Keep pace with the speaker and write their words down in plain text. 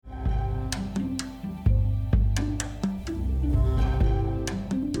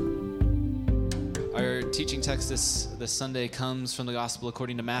teaching text this Sunday comes from the Gospel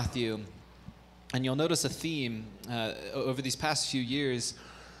according to Matthew. And you'll notice a theme over these past few years.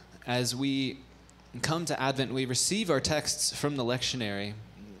 As we come to Advent, we receive our texts from the lectionary.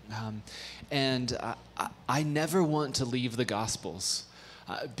 And I never want to leave the Gospels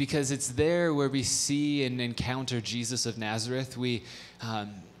because it's there where we see and encounter Jesus of Nazareth.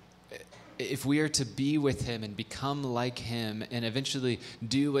 If we are to be with him and become like him and eventually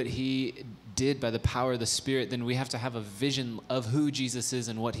do what he did by the power of the Spirit, then we have to have a vision of who Jesus is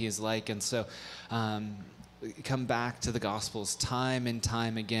and what he is like. And so come back to the Gospels time and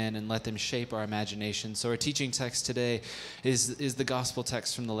time again and let them shape our imagination. So our teaching text today is the Gospel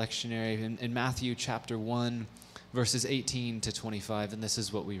text from the lectionary in Matthew chapter 1, verses 18 to 25, and this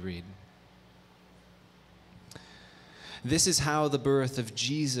is what we read. This is how the birth of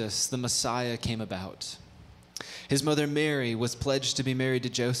Jesus, the Messiah, came about. His mother Mary was pledged to be married to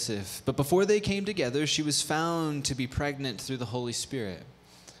Joseph, but before they came together, she was found to be pregnant through the Holy Spirit.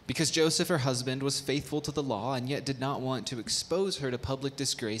 Because Joseph, her husband, was faithful to the law and yet did not want to expose her to public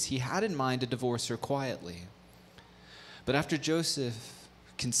disgrace, he had in mind to divorce her quietly. But after Joseph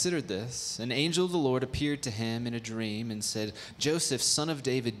considered this, an angel of the Lord appeared to him in a dream and said, "Joseph, son of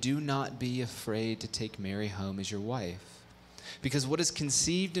David, do not be afraid to take Mary home as your wife, because what is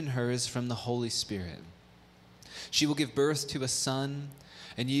conceived in her is from the Holy Spirit. She will give birth to a son,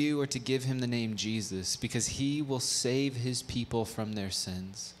 and you are to give him the name Jesus, because he will save his people from their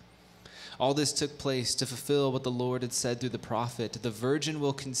sins." All this took place to fulfill what the Lord had said through the prophet, "The virgin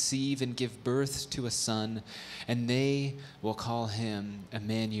will conceive and give birth to a son, and they will call him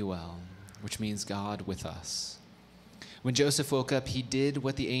Emmanuel," which means God with us. When Joseph woke up, he did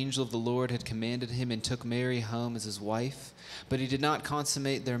what the angel of the Lord had commanded him and took Mary home as his wife, but he did not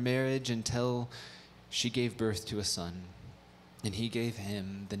consummate their marriage until she gave birth to a son, and he gave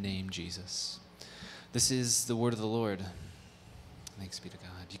him the name Jesus. This is the word of the Lord. Thanks be to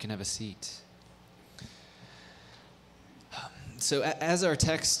God. You can have a seat. So as our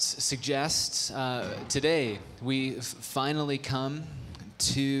text suggests, today we finally come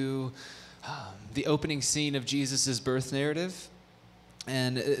to the opening scene of Jesus' birth narrative.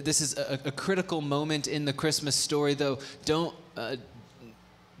 And this is a critical moment in the Christmas story, though don't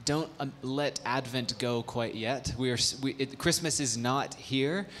let Advent go quite yet. Christmas is not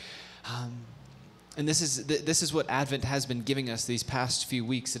here. And this is what Advent has been giving us these past few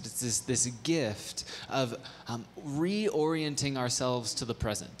weeks. It's this gift of reorienting ourselves to the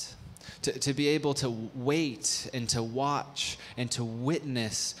present, to be able to wait and to watch and to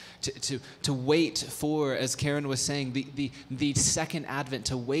witness, to wait for, as Karen was saying, the second Advent,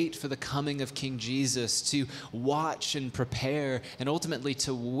 to wait for the coming of King Jesus, to watch and prepare, and ultimately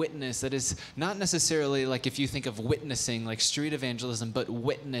to witness. That is not necessarily like if you think of witnessing like street evangelism, but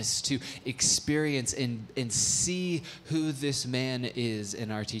witness, to experience and see who this man is in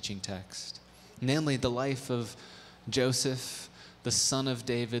our teaching text. Namely, the life of Joseph, the son of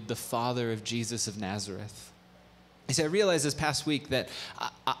David, the father of Jesus of Nazareth. You see, I realized this past week that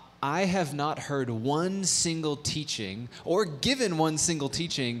I have not heard one single teaching or given one single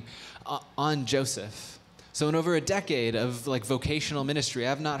teaching on Joseph. So in over a decade of like vocational ministry,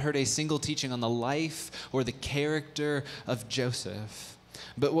 I've not heard a single teaching on the life or the character of Joseph.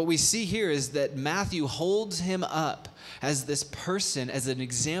 But what we see here is that Matthew holds him up as this person, as an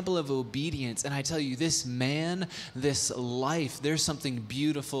example of obedience. And I tell you, this man, this life, there's something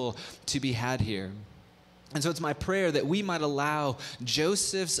beautiful to be had here. And so it's my prayer that we might allow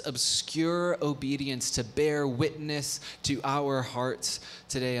Joseph's obscure obedience to bear witness to our hearts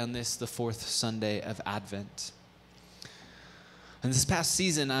today on this, the fourth Sunday of Advent. And this past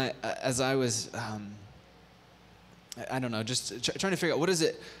season, as I was I don't know, just trying to figure out what is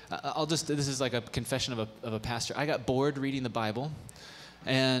it. This is like a confession of a pastor. I got bored reading the Bible,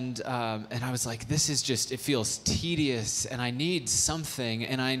 and I was like, this is just, it feels tedious, and I need something.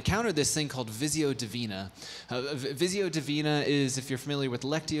 And I encountered this thing called Visio Divina. Visio Divina is, if you're familiar with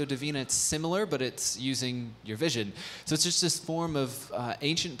Lectio Divina, it's similar, but it's using your vision. So it's just this form of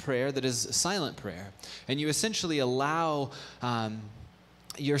ancient prayer that is silent prayer, and you essentially allow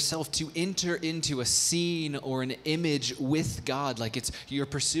yourself to enter into a scene or an image with God, like you're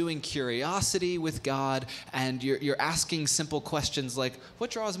pursuing curiosity with God, and you're asking simple questions like,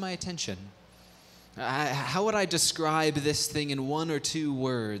 what draws my attention? How would I describe this thing in one or two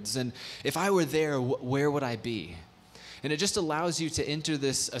words? And if I were there, where would I be? And it just allows you to enter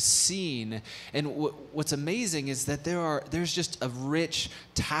a scene. And what's amazing is that there's just a rich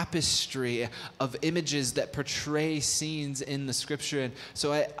tapestry of images that portray scenes in the Scripture. And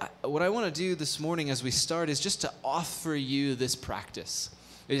so what I want to do this morning as we start is just to offer you this practice.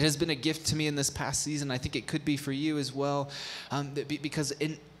 It has been a gift to me in this past season. I think it could be for you as well, because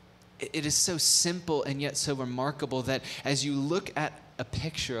it is so simple and yet so remarkable that as you look at a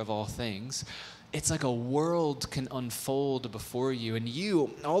picture of all things, it's like a world can unfold before you, and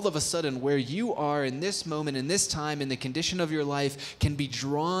you, all of a sudden, where you are in this moment, in this time, in the condition of your life, can be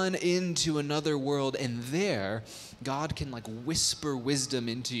drawn into another world, and there, God can like whisper wisdom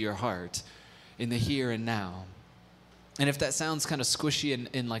into your heart in the here and now. And if that sounds kind of squishy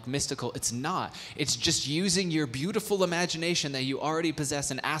and like mystical, it's not. It's just using your beautiful imagination that you already possess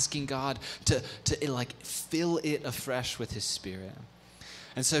and asking God to like fill it afresh with his Spirit.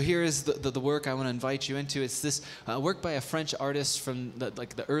 And so here is the work I want to invite you into. It's this work by a French artist from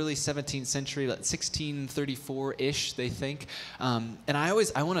the early 17th century, like 1634-ish, they think. And I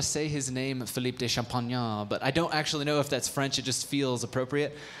want to say his name, Philippe de Champagnan, but I don't actually know if that's French. It just feels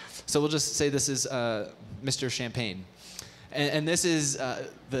appropriate. So we'll just say this is Mr. Champagne. And this is,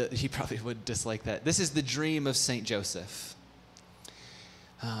 he probably would dislike that. This is the dream of St. Joseph.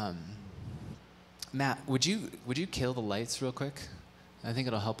 Matt, would you kill the lights real quick? I think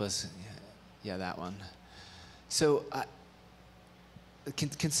it'll help us. Yeah, that one. So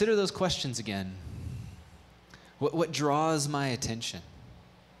consider those questions again. What draws my attention?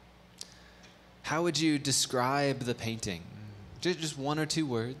 How would you describe the painting? Just one or two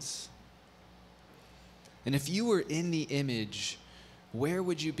words. And if you were in the image, where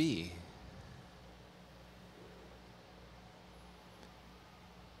would you be?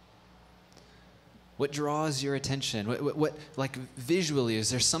 What draws your attention? What like visually,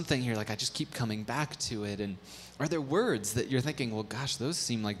 is there something here, like I just keep coming back to it? And are there words that you're thinking, well, gosh, those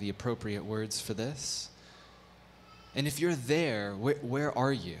seem like the appropriate words for this? And if you're there, where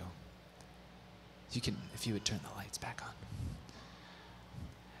are you? If you would turn the lights back on.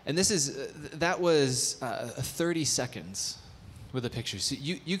 And that was 30 seconds with a picture. So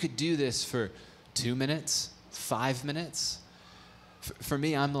you could do this for 2 minutes, 5 minutes. For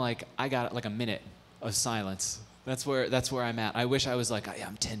me, I'm like, I got like a minute of silence. That's where I'm at. I wish I was like,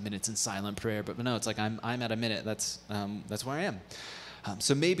 I'm 10 minutes in silent prayer, but no, it's like I'm at a minute. That's where I am.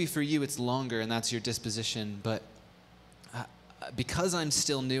 So maybe for you it's longer, and that's your disposition. But because I'm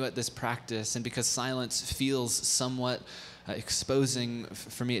still new at this practice, and because silence feels somewhat exposing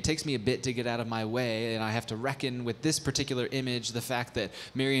for me, it takes me a bit to get out of my way, and I have to reckon with this particular image the fact that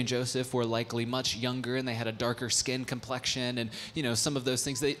Mary and Joseph were likely much younger, and they had a darker skin complexion, and some of those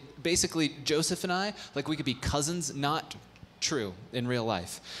things. They basically, Joseph and I, like we could be cousins, not true in real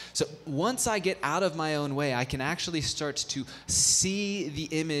life. So once I get out of my own way, I can actually start to see the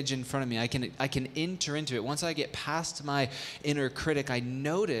image in front of me. I can enter into it. Once I get past my inner critic, I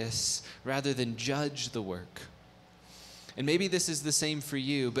notice rather than judge the work. And maybe this is the same for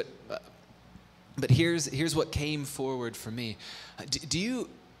you, but here's what came forward for me. Do you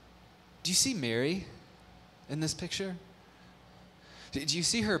see Mary in this picture? Do you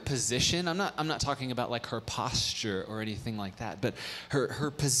see her position? I'm not talking about like her posture or anything like that, but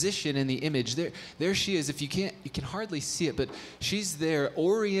her position in the image. There she is. If you can hardly see it, but she's there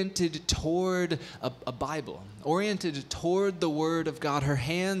oriented toward a Bible, oriented toward the Word of God. Her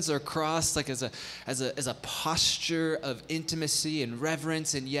hands are crossed like as a posture of intimacy and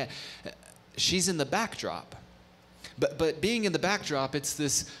reverence, and yet she's in the backdrop. But being in the backdrop, it's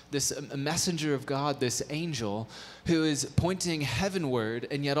this messenger of God, this angel, who is pointing heavenward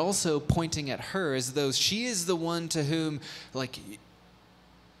and yet also pointing at her as though she is the one to whom, like,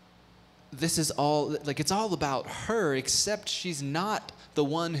 this is all, like, it's all about her, except she's not the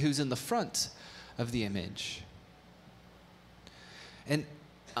one who's in the front of the image. And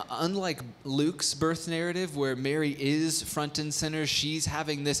unlike Luke's birth narrative, where Mary is front and center, she's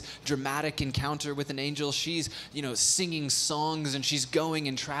having this dramatic encounter with an angel. She's, singing songs, and she's going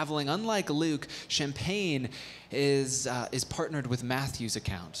and traveling. Unlike Luke, Champagne is partnered with Matthew's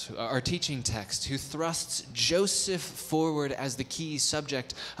account, our teaching text, who thrusts Joseph forward as the key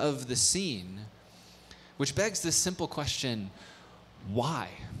subject of the scene, which begs this simple question: why?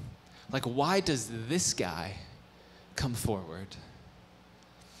 Like, why does this guy come forward?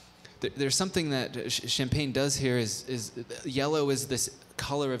 There's something that Champagne does here is yellow is this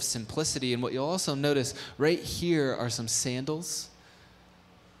color of simplicity. And what you'll also notice right here are some sandals.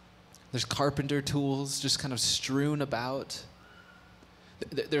 There's carpenter tools just kind of strewn about.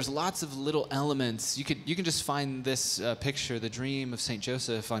 There's lots of little elements. You can just find this picture, The Dream of St.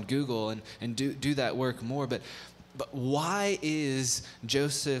 Joseph, on Google and do that work more. But why is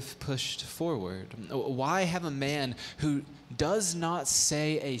Joseph pushed forward? Why have a man who does not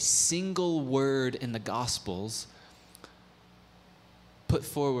say a single word in the Gospels put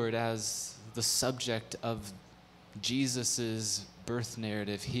forward as the subject of Jesus's birth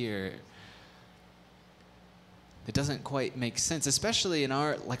narrative here, it doesn't quite make sense, especially in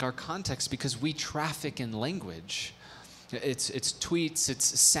our context, because we traffic in language. It's tweets,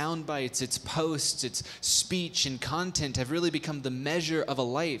 it's sound bites, it's posts, it's speech and content have really become the measure of a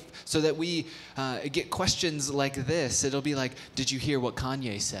life, so that we get questions like this. It'll be like, did you hear what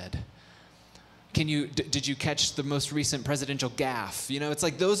Kanye said? Did you catch the most recent presidential gaffe? It's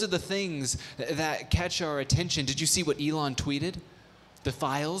like those are the things that catch our attention. Did you see what Elon tweeted? The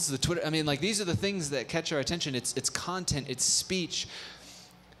files, the Twitter. These are the things that catch our attention. It's content, it's speech.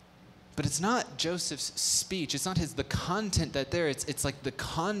 But it's not Joseph's speech. It's not the content it's like the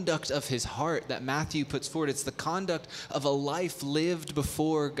conduct of his heart that Matthew puts forward. It's the conduct of a life lived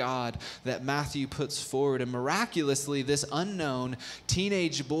before God that Matthew puts forward. And miraculously, this unknown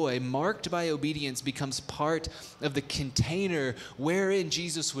teenage boy, marked by obedience, becomes part of the container wherein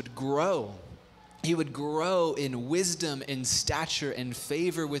Jesus would grow. He would grow in wisdom and stature and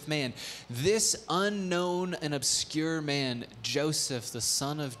favor with man. This unknown and obscure man, Joseph, the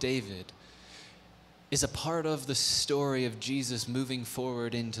son of David, is a part of the story of Jesus moving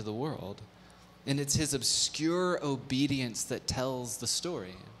forward into the world. And it's his obscure obedience that tells the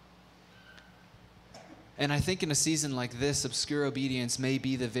story. And I think in a season like this, obscure obedience may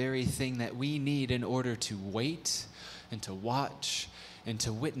be the very thing that we need in order to wait and to watch and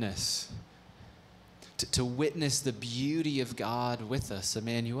to witness. To witness the beauty of God with us,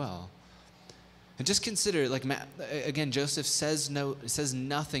 Emmanuel. And just consider, again, Joseph says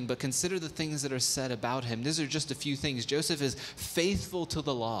nothing, but consider the things that are said about him. These are just a few things. Joseph is faithful to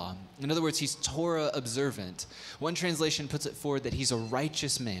the law. In other words, he's Torah observant. One translation puts it forward that he's a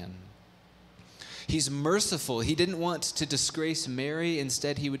righteous man. He's merciful. He didn't want to disgrace Mary.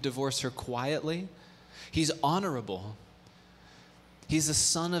 Instead, he would divorce her quietly. He's honorable. He's the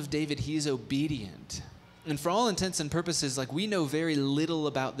son of David. He's obedient. And for all intents and purposes, we know very little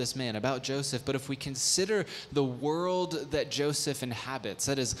about this man, about Joseph. But if we consider the world that Joseph inhabits,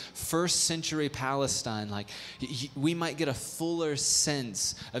 that is first century Palestine, we might get a fuller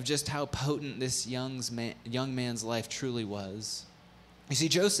sense of just how potent this young man's life truly was. You see,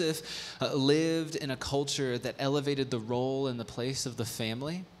 Joseph lived in a culture that elevated the role and the place of the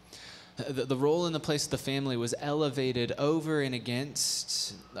family. The role and the place of the family was elevated over and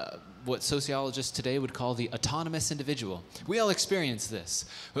against what sociologists today would call the autonomous individual. We all experience this.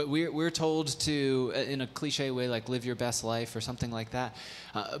 We're told to, in a cliche way, live your best life or something like that.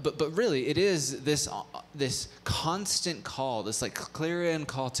 But really, it is this constant call, this clarion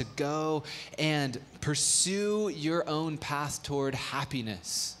call to go and pursue your own path toward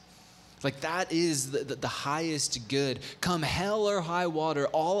happiness. That is the highest good. Come hell or high water,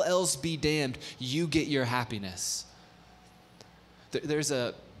 all else be damned, you get your happiness. There's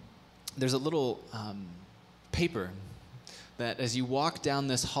a little paper that as you walk down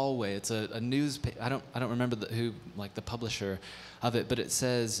this hallway, it's a newspaper. I don't remember the publisher of it, but it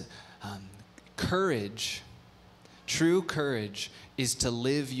says, courage, true courage is to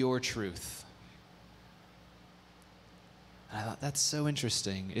live your truth. And I thought, that's so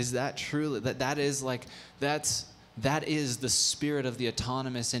interesting. Is that truly, that is the spirit of the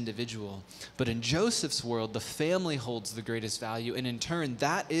autonomous individual. But in Joseph's world, the family holds the greatest value. And in turn,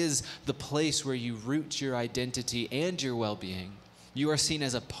 that is the place where you root your identity and your well-being. You are seen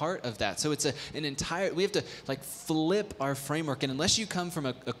as a part of that. So it's we have to flip our framework. And unless you come from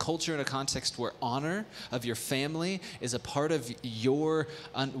a culture and a context where honor of your family is a part of your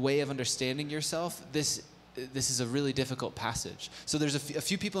way of understanding yourself, this is a really difficult passage. So there's a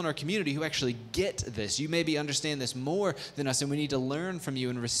few people in our community who actually get this. You maybe understand this more than us, and we need to learn from you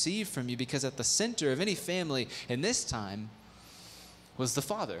and receive from you, because at the center of any family in this time was the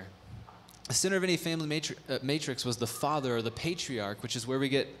father. The center of any family matrix was the father, or the patriarch, which is where we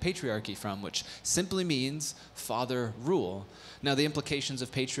get patriarchy from, which simply means father rule. Now, the implications of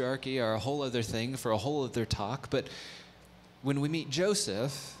patriarchy are a whole other thing for a whole other talk, but when we meet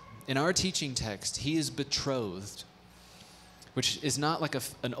Joseph, in our teaching text, he is betrothed, which is not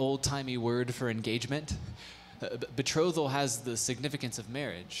an old-timey word for engagement. Betrothal has the significance of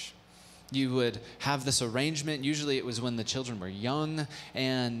marriage. You would have this arrangement. Usually it was when the children were young.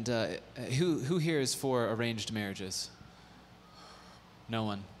 And who here is for arranged marriages? No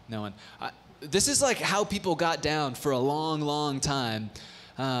one. This is how people got down for a long, long time.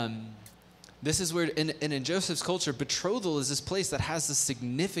 This is where, in Joseph's culture, betrothal is this place that has the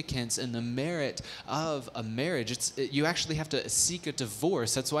significance and the merit of a marriage. You actually have to seek a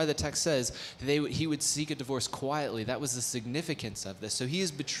divorce. That's why the text says he would seek a divorce quietly. That was the significance of this. So he is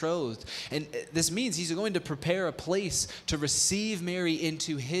betrothed. And this means he's going to prepare a place to receive Mary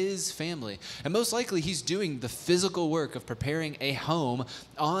into his family. And most likely he's doing the physical work of preparing a home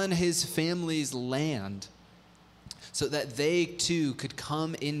on his family's land, so that they too could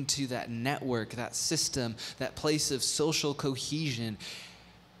come into that network, that system, that place of social cohesion,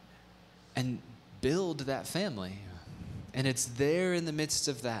 and build that family. And it's there in the midst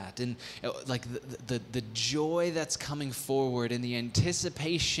of that. And like the joy that's coming forward and the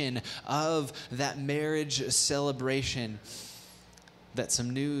anticipation of that marriage celebration, that some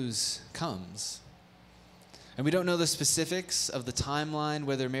news comes. And we don't know the specifics of the timeline,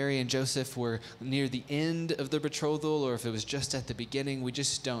 whether Mary and Joseph were near the end of their betrothal or if it was just at the beginning. We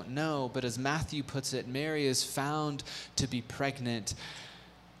just don't know. But as Matthew puts it, Mary is found to be pregnant,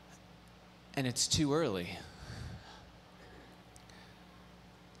 and it's too early.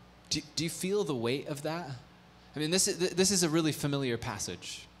 Do you feel the weight of that? I mean, this is a really familiar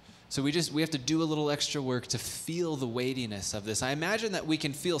passage. So we have to do a little extra work to feel the weightiness of this. I imagine that we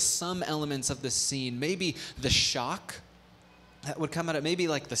can feel some elements of this scene, maybe the shock that would come out of, maybe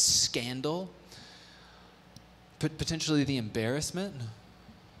like the scandal, potentially the embarrassment.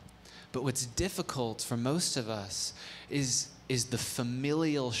 But what's difficult for most of us is the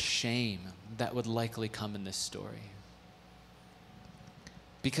familial shame that would likely come in this story.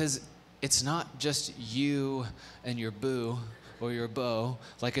 Because it's not just you and your boo or your beau.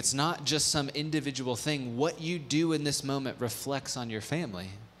 Like, it's not just some individual thing. What you do in this moment reflects on your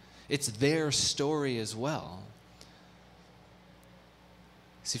family. It's their story as well.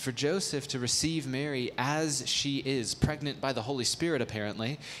 See, for Joseph to receive Mary as she is, pregnant by the Holy Spirit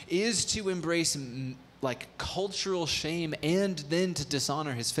apparently, is to embrace like cultural shame and then to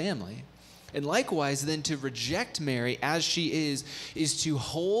dishonor his family. And likewise, then to reject Mary as she is to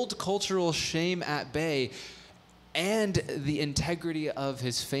hold cultural shame at bay and the integrity of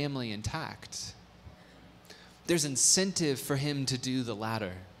his family intact. There's incentive for him to do the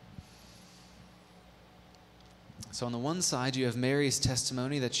latter. So on the one side, you have Mary's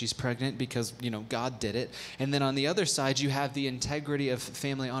testimony that she's pregnant because, God did it. And then on the other side, you have the integrity of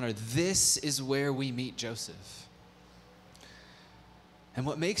family honor. This is where we meet Joseph. And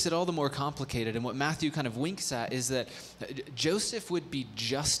what makes it all the more complicated, and what Matthew kind of winks at, is that Joseph would be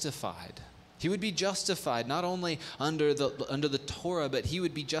justified. He would be justified not only under the Torah, but he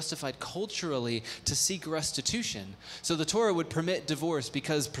would be justified culturally to seek restitution. So the Torah would permit divorce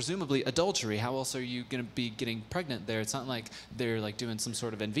because presumably adultery. How else are you going to be getting pregnant there? It's not like they're like doing some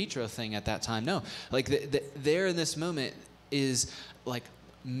sort of in vitro thing at that time. No, like there in this moment is like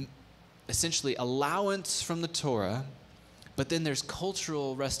essentially allowance from the Torah. But then there's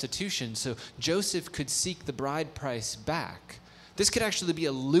cultural restitution. So Joseph could seek the bride price back. This could actually be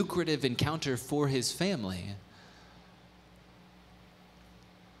a lucrative encounter for his family.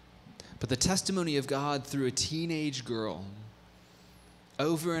 But the testimony of God through a teenage girl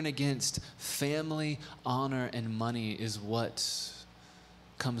over and against family, honor, and money is what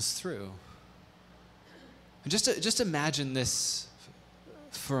comes through. And just imagine this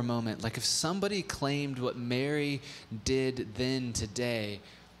for a moment. Like if somebody claimed what Mary did then today,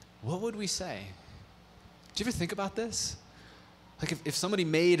 what would we say? Do you ever think about this? Like if somebody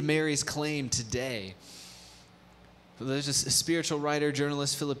made Mary's claim today, there's a spiritual writer,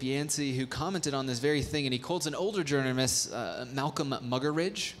 journalist, Philip Yancey, who commented on this very thing, and he quotes an older journalist, Malcolm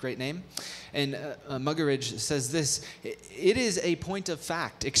Muggeridge, great name, and Muggeridge says this: "It is a point of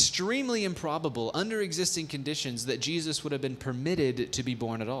fact, extremely improbable under existing conditions that Jesus would have been permitted to be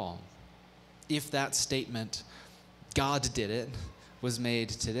born at all. If that statement, 'God did it,' was made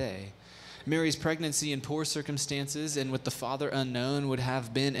today. Mary's pregnancy in poor circumstances and with the father unknown would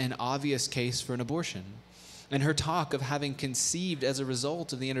have been an obvious case for an abortion. And her talk of having conceived as a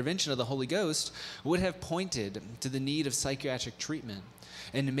result of the intervention of the Holy Ghost would have pointed to the need of psychiatric treatment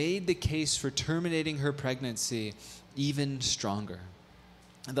and made the case for terminating her pregnancy even stronger.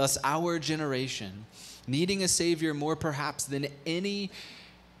 Thus, our generation, needing a Savior more perhaps than any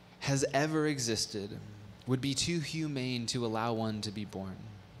has ever existed, would be too humane to allow one to be born."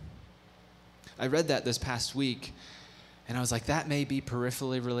 I read that this past week, and I was like, that may be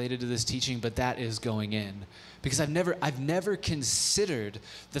peripherally related to this teaching, but that is going in. Because I've never considered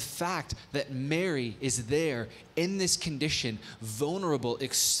the fact that Mary is there in this condition, vulnerable,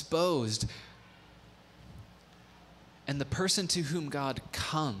 exposed. And the person to whom God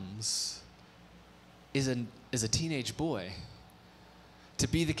comes is a teenage boy. to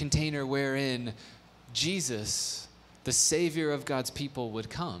be the container wherein Jesus, the Savior of God's people, would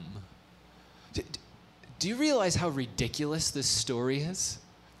come. Do you realize how ridiculous this story is?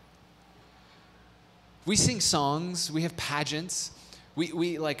 We sing songs, we have pageants,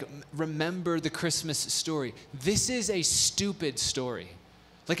 we like remember the Christmas story. This is a stupid story.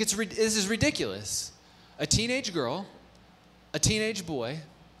 Like this is ridiculous. A teenage girl, a teenage boy.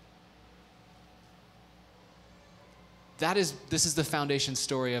 This is the foundation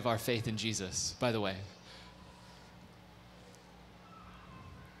story of our faith in Jesus, by the way.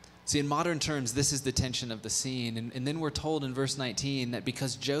 See, in modern terms, this is the tension of the scene. And then we're told in verse 19 that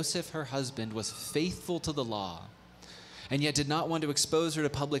because Joseph, her husband, was faithful to the law, and yet did not want to expose her to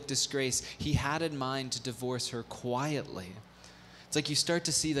public disgrace, he had in mind to divorce her quietly. It's like you start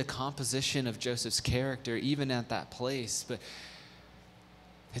to see the composition of Joseph's character even at that place. But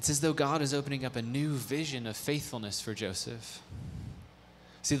it's as though God is opening up a new vision of faithfulness for Joseph.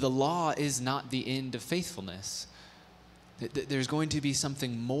 See, the law is not the end of faithfulness. There's going to be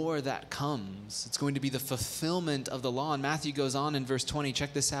something more that comes. It's going to be the fulfillment of the law. And Matthew goes on in verse 20.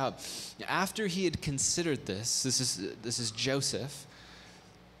 Check this out. After he had considered this is Joseph,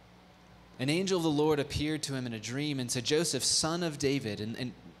 an angel of the Lord appeared to him in a dream and said, Joseph, son of David,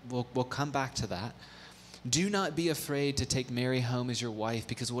 and we'll come back to that. Do not be afraid to take Mary home as your wife,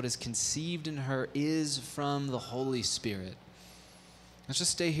 because what is conceived in her is from the Holy Spirit. Let's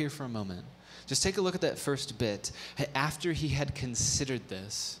just stay here for a moment. Just take a look at that first bit. After he had considered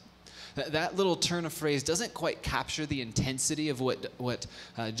this. That little turn of phrase doesn't quite capture the intensity of what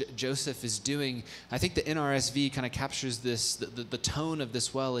Joseph is doing. I think the NRSV kind of captures this, the tone of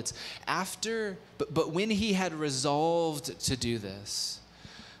this well. It's after, but when he had resolved to do this,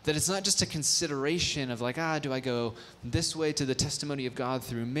 that it's not just a consideration of like, do I go this way to the testimony of God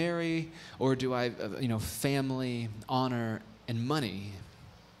through Mary, or do I, family, honor, and money?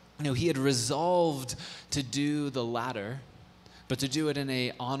 He had resolved to do the latter, but to do it in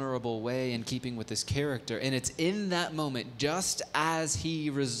an honorable way in keeping with his character. And it's in that moment, just as he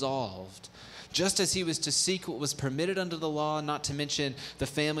resolved, just as he was to seek what was permitted under the law, not to mention the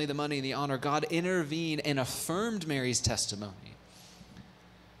family, the money, and the honor, God intervened and affirmed Mary's testimony.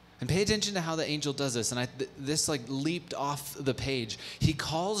 And pay attention to how the angel does this. And this leaped off the page. He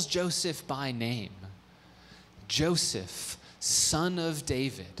calls Joseph by name. Joseph, son of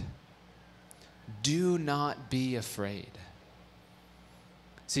David, do not be afraid.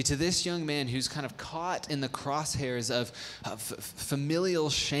 See, to this young man who's kind of caught in the crosshairs of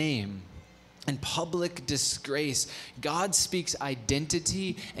familial shame and public disgrace, God speaks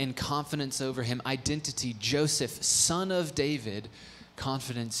identity and confidence over him. Identity, Joseph, son of David.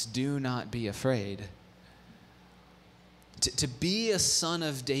 Confidence, do not be afraid. To be a son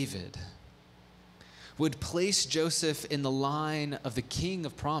of David would place Joseph in the line of the king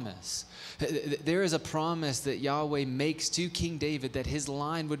of promise. There is a promise that Yahweh makes to King David that his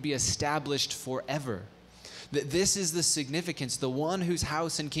line would be established forever. That this is the significance. The one whose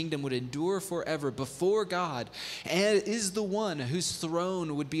house and kingdom would endure forever before God, and is the one whose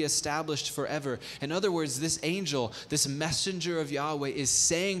throne would be established forever. In other words, this angel, this messenger of Yahweh, is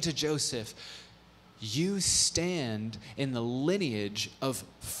saying to Joseph, you stand in the lineage of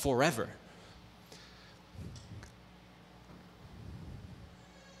forever.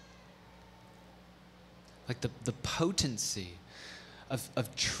 Like the potency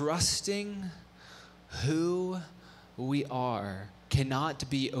of trusting who we are cannot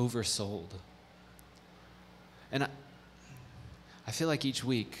be oversold. And I feel like each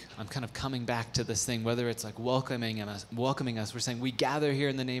week I'm kind of coming back to this thing, whether it's like welcoming us. We're saying we gather here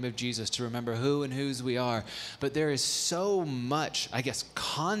in the name of Jesus to remember who and whose we are. But there is so much,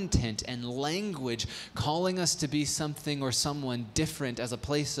 content and language calling us to be something or someone different as a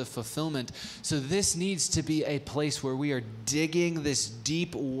place of fulfillment. So this needs to be a place where we are digging this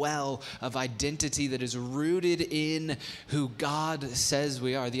deep well of identity that is rooted in who God says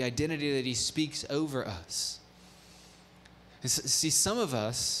we are, the identity that he speaks over us. See, some of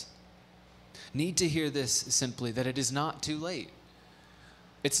us need to hear this simply, that it is not too late.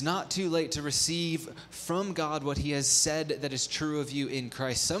 It's not too late to receive from God what he has said that is true of you in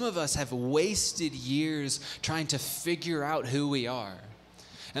Christ. Some of us have wasted years trying to figure out who we are.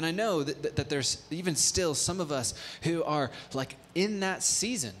 And I know that there's even still some of us who are in that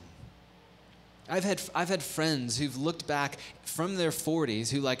season. I've had friends who've looked back from their 40s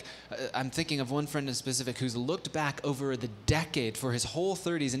who I'm thinking of one friend in specific who's looked back over the decade for his whole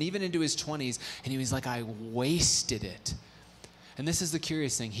 30s and even into his 20s, and he was like, I wasted it. And this is the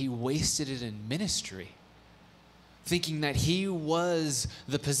curious thing. He wasted it in ministry, thinking that he was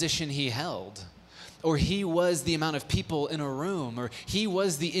the position he held. or he was the amount of people in a room, or he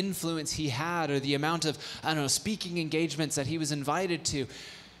was the influence he had, or the amount of, speaking engagements that he was invited to.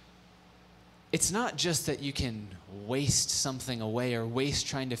 It's not just that you can waste something away or waste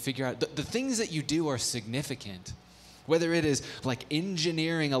trying to figure out. The things that you do are significant. Whether it is like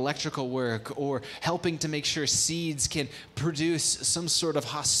engineering electrical work or helping to make sure seeds can produce some sort of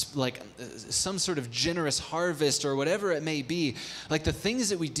some sort of generous harvest or whatever it may be, like the things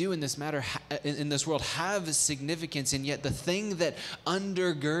that we do in this matter in this world have significance, and yet the thing that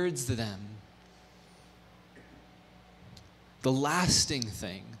undergirds them, the lasting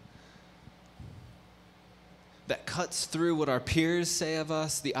thing that cuts through what our peers say of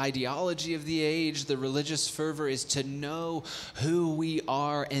us, the ideology of the age, the religious fervor, is to know who we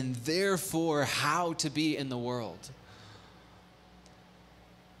are and therefore how to be in the world.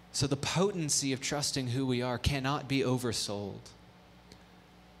 So the potency of trusting who we are cannot be oversold.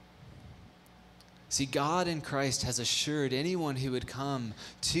 See, God in Christ has assured anyone who would come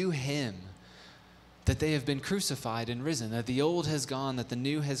to him that they have been crucified and risen, that the old has gone, that the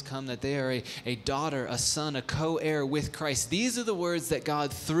new has come, that they are a daughter, a son, a co-heir with Christ. These are the words that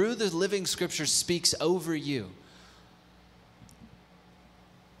God, through the living Scripture, speaks over you.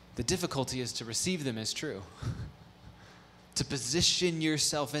 The difficulty is to receive them as true, to position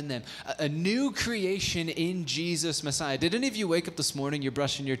yourself in them. A new creation in Jesus Messiah. Did any of you wake up this morning, you're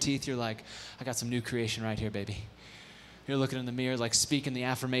brushing your teeth, you're like, I got some new creation right here, baby? You're looking in the mirror, like speaking the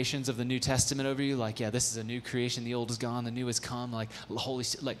affirmations of the New Testament over you, like, yeah, this is a new creation. The old is gone, the new has come. Like,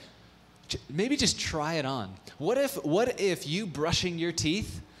 maybe just try it on. What if you brushing your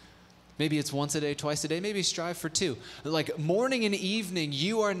teeth, maybe it's once a day, twice a day, maybe strive for 2. Like morning and evening,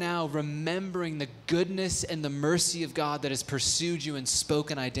 you are now remembering the goodness and the mercy of God that has pursued you and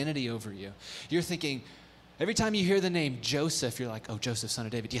spoken identity over you. You're thinking, every time you hear the name Joseph, you're like, oh, Joseph, son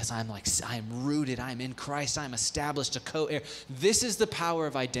of David. Yes, I am rooted. I am in Christ. I am established, a co-heir. This is the power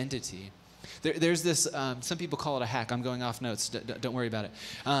of identity. There's this, some people call it a hack. I'm going off notes. Don't worry about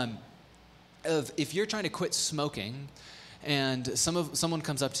it. If you're trying to quit smoking and someone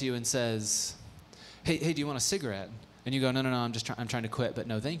comes up to you and says, hey, do you want a cigarette? And you go, no, I'm trying to quit, but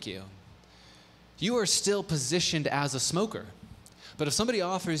no, thank you. You are still positioned as a smoker. But if somebody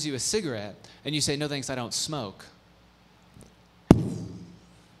offers you a cigarette and you say, no thanks, I don't smoke.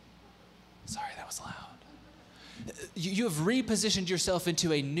 Sorry, that was loud. You have repositioned yourself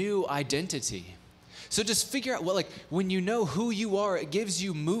into a new identity. So just figure out, when you know who you are, it gives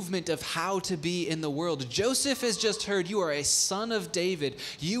you movement of how to be in the world. Joseph has just heard you are a son of David.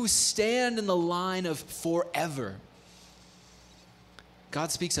 You stand in the line of forever.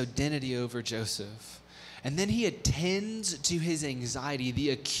 God speaks identity over Joseph. And then he attends to his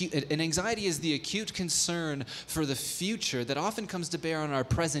anxiety. And anxiety is the acute concern for the future that often comes to bear on our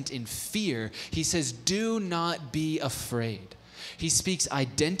present in fear. He says, do not be afraid. He speaks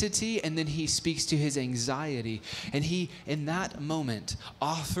identity, and then he speaks to his anxiety. And he, in that moment,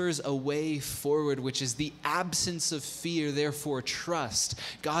 offers a way forward, which is the absence of fear, therefore trust.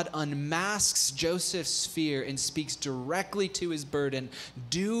 God unmasks Joseph's fear and speaks directly to his burden.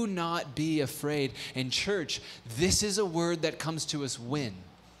 Do not be afraid. And church, this is a word that comes to us when?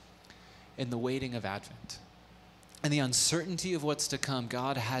 In the waiting of Advent. And the uncertainty of what's to come,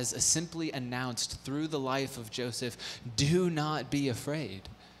 God has simply announced through the life of Joseph, do not be afraid.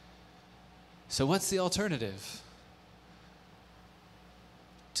 So what's the alternative?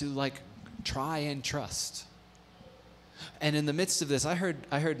 To try and trust. And in the midst of this, I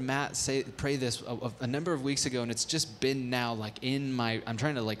heard Matt pray this a number of weeks ago, and it's just been now I'm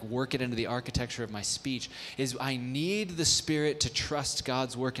trying to work it into the architecture of my speech, is I need the Spirit to trust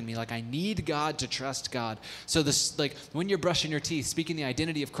God's work in me. I need God to trust God. So this, when you're brushing your teeth, speaking the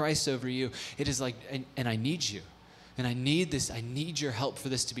identity of Christ over you, it is and I need you. And I need this. I need your help for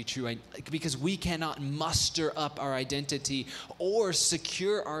this to be true. Because we cannot muster up our identity or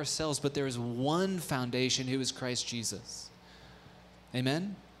secure ourselves, but there is one foundation, who is Christ Jesus.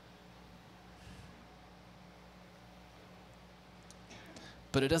 Amen?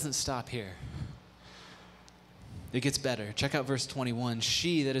 But it doesn't stop here. It gets better. Check out verse 21.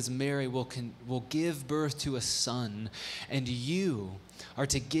 She, that is Mary, will give birth to a son, and you are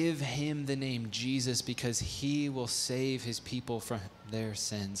to give him the name Jesus, because he will save his people from their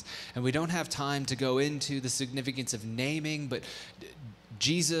sins. And we don't have time to go into the significance of naming, but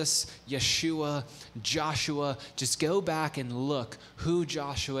Jesus, Yeshua, Joshua, just go back and look who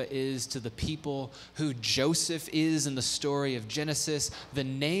Joshua is to the people, who Joseph is in the story of Genesis. The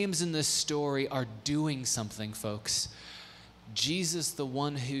names in this story are doing something, folks. Jesus, the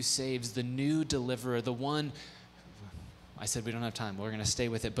one who saves, the new deliverer, the one, I said we don't have time, we're going to stay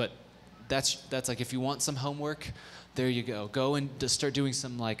with it, but that's like, if you want some homework, there you go. Go and start doing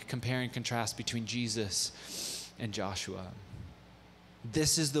some like compare and contrast between Jesus and Joshua.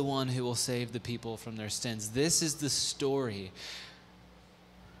 This is the one who will save the people from their sins. This is the story.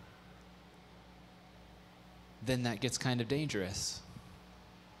 Then that gets kind of dangerous.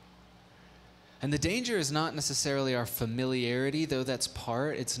 And the danger is not necessarily our familiarity, though that's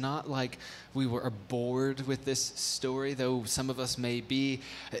part. It's not like we were bored with this story, though some of us may be.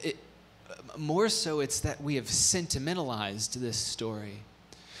 More so, it's that we have sentimentalized this story.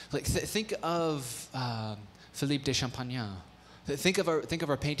 Like think of Philippe de Champagne. Think of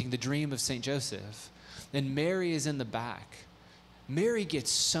our painting, The Dream of St. Joseph. And Mary is in the back. Mary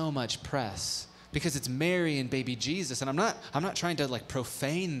gets so much press because it's Mary and baby Jesus. And I'm not trying to like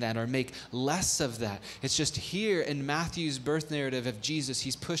profane that or make less of that. It's just here in Matthew's birth narrative of Jesus,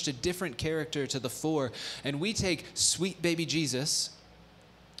 he's pushed a different character to the fore. And we take sweet baby Jesus.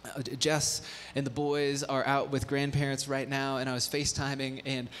 Jess and the boys are out with grandparents right now, and I was FaceTiming,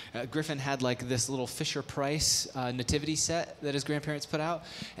 and Griffin had like this little Fisher-Price nativity set that his grandparents put out,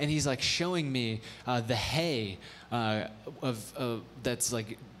 and he's like showing me the hay of that's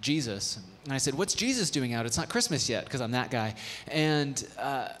like Jesus. And I said, "What's Jesus doing out? It's not Christmas yet," because I'm that guy. And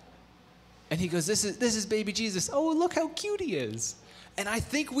he goes, "This is baby Jesus. Oh, look how cute he is." And I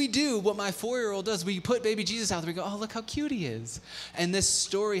think we do what my 4-year-old does. We put baby Jesus out there. We go, "Oh, look how cute he is." And this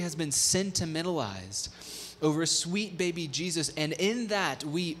story has been sentimentalized over sweet baby Jesus. And in that,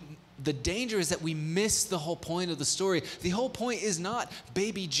 the danger is that we miss the whole point of the story. The whole point is not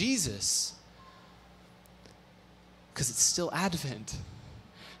baby Jesus, because it's still Advent.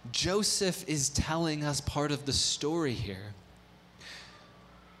 Joseph is telling us part of the story here.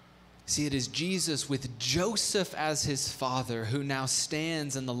 See, it is Jesus with Joseph as his father who now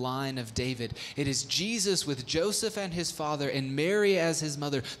stands in the line of David. It is Jesus with Joseph and his father and Mary as his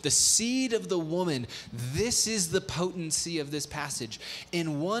mother, the seed of the woman. This is the potency of this passage.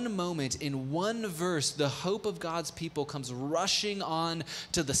 In one moment, in one verse, the hope of God's people comes rushing on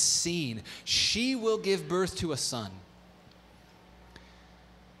to the scene. She will give birth to a son.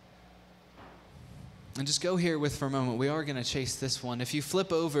 And just go here with for a moment. We are going to chase this one. If you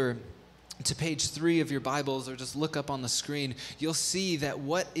flip over to page 3 of your Bibles or just look up on the screen, you'll see that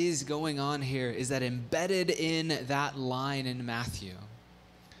what is going on here is that embedded in that line in Matthew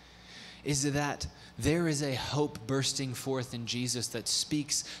is that there is a hope bursting forth in Jesus that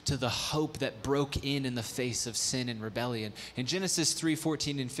speaks to the hope that broke in the face of sin and rebellion. In Genesis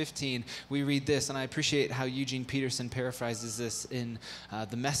 3:14 and 15, we read this, and I appreciate how Eugene Peterson paraphrases this in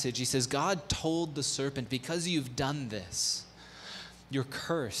the Message. He says, "God told the serpent, because you've done this, you're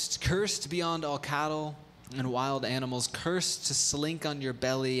cursed beyond all cattle and wild animals, cursed to slink on your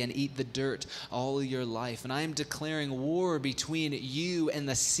belly and eat the dirt all your life. And I am declaring war between you and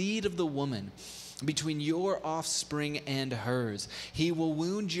the seed of the woman, between your offspring and hers. He will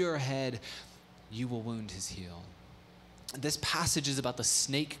wound your head, you will wound his heel." This passage is about the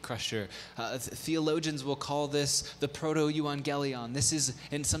snake crusher. Theologians will call this the proto-evangelion. This is,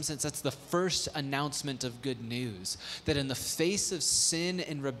 in some sense, that's the first announcement of good news. That in the face of sin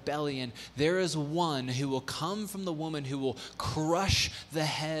and rebellion, there is one who will come from the woman who will crush the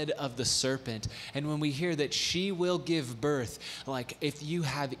head of the serpent. And when we hear that she will give birth, like if you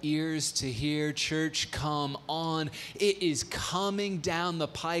have ears to hear, church, come on. It is coming down the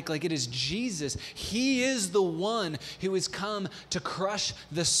pike like it is Jesus. He is the one who is come to crush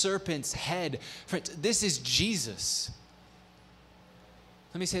the serpent's head. Friends, this is Jesus.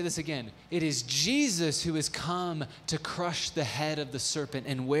 Let me say this again. It is Jesus who has come to crush the head of the serpent.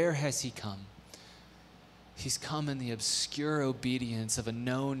 And where has he come? He's come in the obscure obedience of a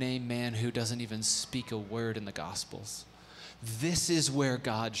no-name man who doesn't even speak a word in the Gospels. This is where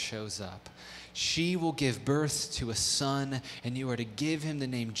God shows up. She will give birth to a son, and you are to give him the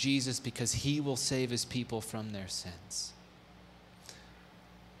name Jesus because he will save his people from their sins.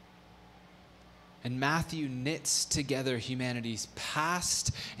 And Matthew knits together humanity's past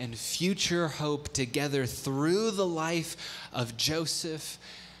and future hope together through the life of Joseph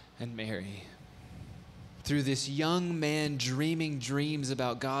and Mary. Through this young man dreaming dreams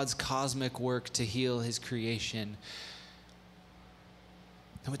about God's cosmic work to heal his creation.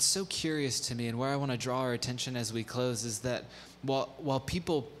 And what's so curious to me, and where I want to draw our attention as we close, is that while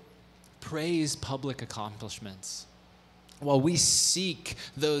people praise public accomplishments, while we seek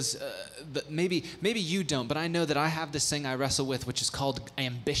those, maybe you don't, but I know that I have this thing I wrestle with, which is called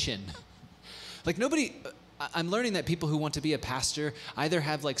ambition. Like nobody, I'm learning that people who want to be a pastor either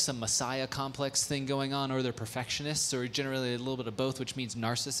have like some Messiah complex thing going on, or they're perfectionists, or generally a little bit of both, which means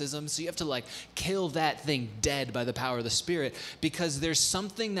narcissism. So you have to like kill that thing dead by the power of the Spirit, because there's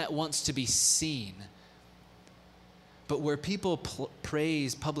something that wants to be seen. But where people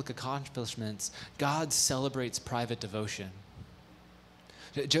praise public accomplishments, God celebrates private devotion.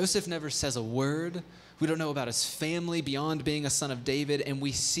 Joseph never says a word. We don't know about his family beyond being a son of David, and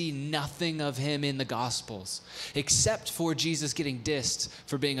we see nothing of him in the Gospels, except for Jesus getting dissed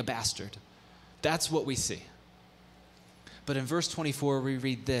for being a bastard. That's what we see. But in verse 24, we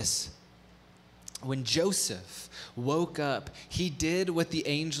read this. When Joseph woke up, he did what the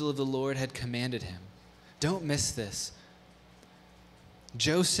angel of the Lord had commanded him. Don't miss this.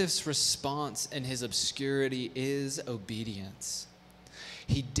 Joseph's response in his obscurity is obedience.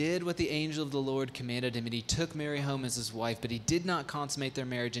 He did what the angel of the Lord commanded him, and he took Mary home as his wife, but he did not consummate their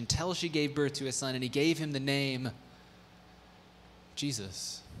marriage until she gave birth to a son, and he gave him the name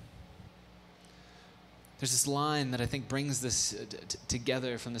Jesus. There's this line that I think brings this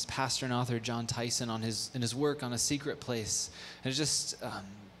together from this pastor and author, John Tyson, in his work on A Secret Place. And it's just,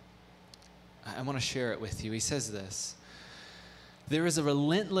 I want to share it with you. He says this: there is a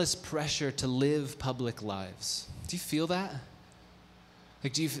relentless pressure to live public lives. Do you feel that?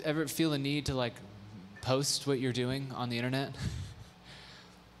 Like, do you ever feel the need to like post what you're doing on the internet?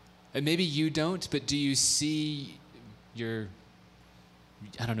 And maybe you don't, but do you see your,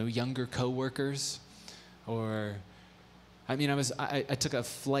 younger coworkers? Or, I took a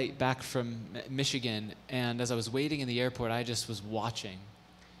flight back from Michigan, and as I was waiting in the airport, I just was watching.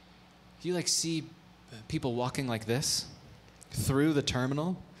 You like see people walking like this through the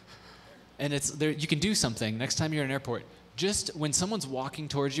terminal, and it's there. You can do something next time you're in an airport. Just when someone's walking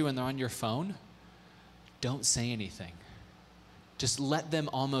towards you and they're on your phone, don't say anything. Just let them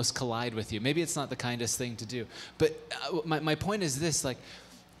almost collide with you. Maybe it's not the kindest thing to do. But my point is this, like,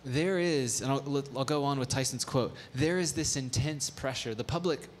 there is, and I'll go on with Tyson's quote, there is this intense pressure,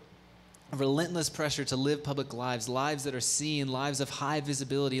 relentless pressure to live public lives, lives that are seen, lives of high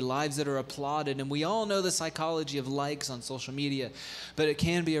visibility, lives that are applauded. And we all know the psychology of likes on social media, but it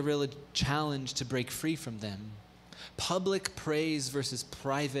can be a real challenge to break free from them. Public praise versus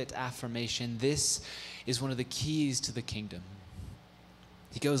private affirmation. This is one of the keys to the kingdom.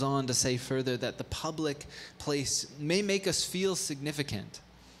 He goes on to say further that the public place may make us feel significant,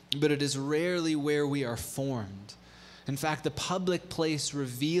 but it is rarely where we are formed. In fact, the public place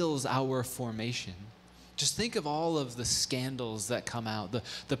reveals our formation. Just think of all of the scandals that come out,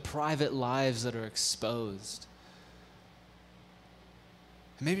 the private lives that are exposed.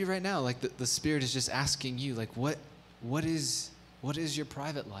 And maybe right now, like the Spirit is just asking you, like, what is your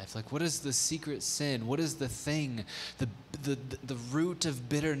private life? Like, what is the secret sin? What is the thing, the root of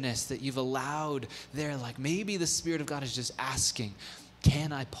bitterness that you've allowed there? Like, maybe the Spirit of God is just asking,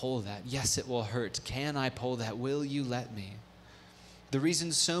 can I pull that? Yes, it will hurt. Can I pull that? Will you let me? The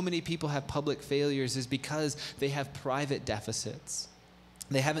reason so many people have public failures is because they have private deficits.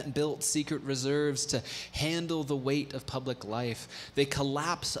 They haven't built secret reserves to handle the weight of public life. They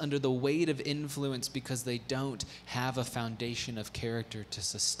collapse under the weight of influence because they don't have a foundation of character to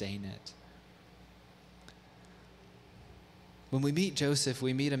sustain it. When we meet Joseph,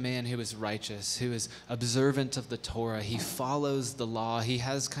 we meet a man who is righteous, who is observant of the Torah. He follows the law. He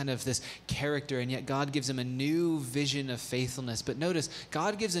has kind of this character, and yet God gives him a new vision of faithfulness. But notice,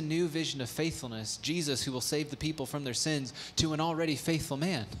 God gives a new vision of faithfulness, Jesus, who will save the people from their sins, to an already faithful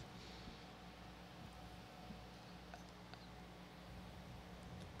man.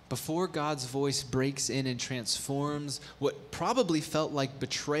 Before God's voice breaks in and transforms what probably felt like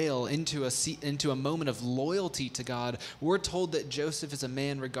betrayal into a moment of loyalty to God, we're told that Joseph is a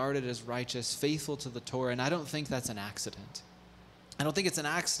man regarded as righteous, faithful to the Torah, and I don't think that's an accident. I don't think it's an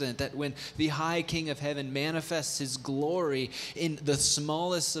accident that when the high King of heaven manifests his glory in the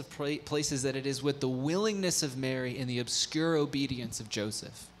smallest of places, that it is with the willingness of Mary and the obscure obedience of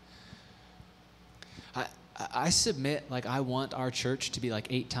Joseph. I submit, like, I want our church to be like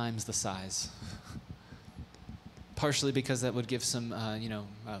 8 times the size. Partially because that would give some,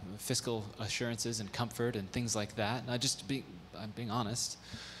 fiscal assurances and comfort and things like that. And I'm being honest.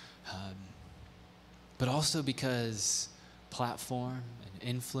 But also because platform and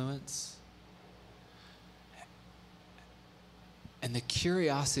influence. And the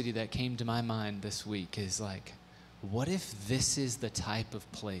curiosity that came to my mind this week is like, what if this is the type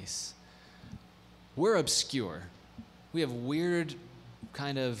of place? We're obscure. We have weird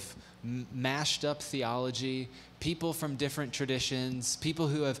kind of mashed up theology, people from different traditions, people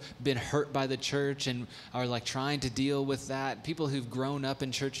who have been hurt by the church and are like trying to deal with that, people who've grown up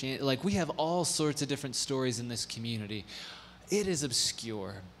in church. Like, we have all sorts of different stories in this community. It is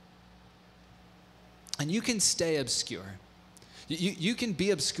obscure. And you can stay obscure. You can be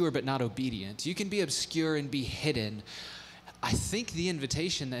obscure but not obedient. You can be obscure and be hidden. I think the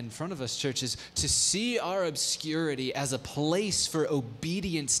invitation in front of us, church, is to see our obscurity as a place for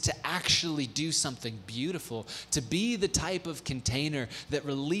obedience to actually do something beautiful, to be the type of container that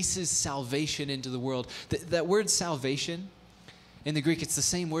releases salvation into the world. That word salvation, in the Greek, it's the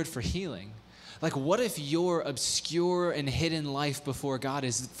same word for healing. Like, what if your obscure and hidden life before God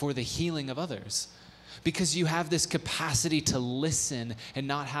is for the healing of others? Because you have this capacity to listen and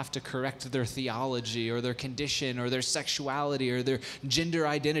not have to correct their theology or their condition or their sexuality or their gender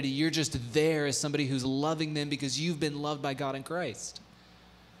identity. You're just there as somebody who's loving them because you've been loved by God in Christ.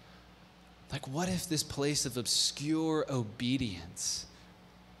 Like, what if this place of obscure obedience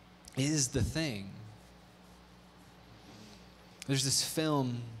is the thing? There's this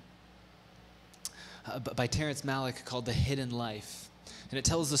film by Terrence Malick called The Hidden Life. And it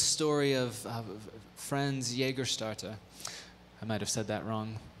tells the story of Franz Jägerstätter. I might have said that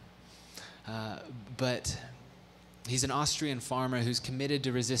wrong. But he's an Austrian farmer who's committed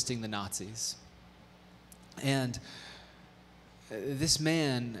to resisting the Nazis. And this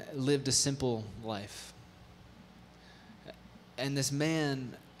man lived a simple life. And this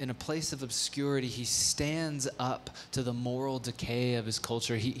man, in a place of obscurity, he stands up to the moral decay of his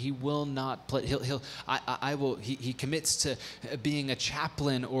culture. He will not play. He commits to being a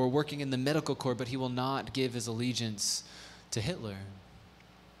chaplain or working in the medical corps, but he will not give his allegiance to Hitler.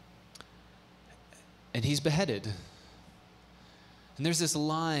 And he's beheaded. And there's this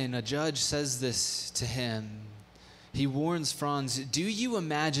line, a judge says this to him. He warns Franz, do you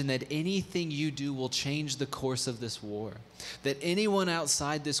imagine that anything you do will change the course of this war? That anyone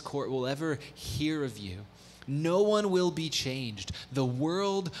outside this court will ever hear of you? No one will be changed. The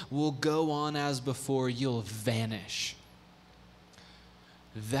world will go on as before. You'll vanish.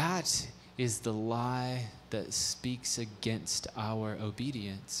 That is the lie that speaks against our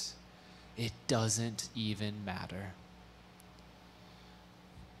obedience. It doesn't even matter.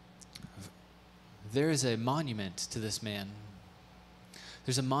 There is a monument to this man.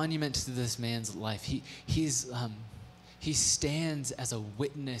 There's a monument to this man's life. He stands as a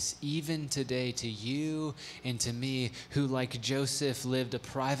witness even today to you and to me, who, like Joseph, lived a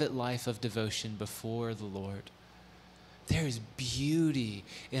private life of devotion before the Lord. There is beauty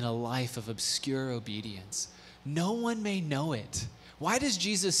in a life of obscure obedience. No one may know it. Why does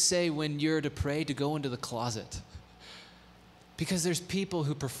Jesus say when you're to pray to go into the closet? Because there's people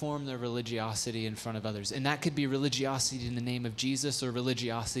who perform their religiosity in front of others. And that could be religiosity in the name of Jesus or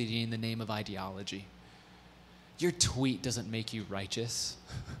religiosity in the name of ideology. Your tweet doesn't make you righteous.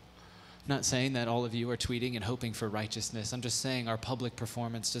 I'm not saying that all of you are tweeting and hoping for righteousness. I'm just saying our public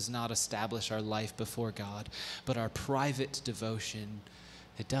performance does not establish our life before God, but our private devotion,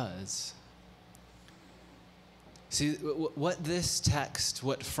 it does. See, what this text,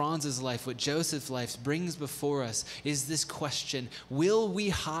 what Franz's life, what Joseph's life brings before us is this question: will we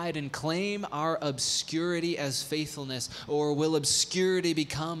hide and claim our obscurity as faithfulness, or will obscurity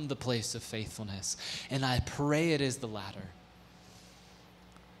become the place of faithfulness? And I pray it is the latter.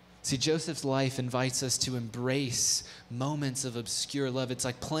 See, Joseph's life invites us to embrace moments of obscure love. It's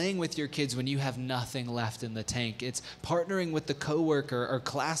like playing with your kids when you have nothing left in the tank. It's partnering with the coworker or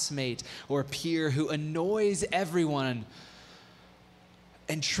classmate or peer who annoys everyone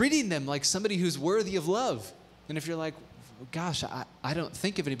and treating them like somebody who's worthy of love. And if you're like, gosh, I don't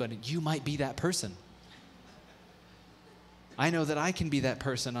think of anybody, you might be that person. I know that I can be that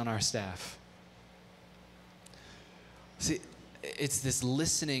person on our staff. See, it's this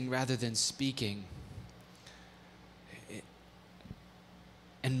listening rather than speaking.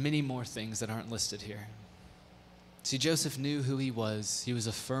 And many more things that aren't listed here. See, Joseph knew who he was. He was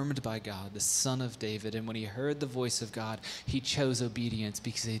affirmed by God, the son of David. And when he heard the voice of God, he chose obedience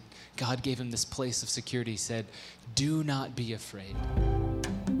because God gave him this place of security. He said, do not be afraid.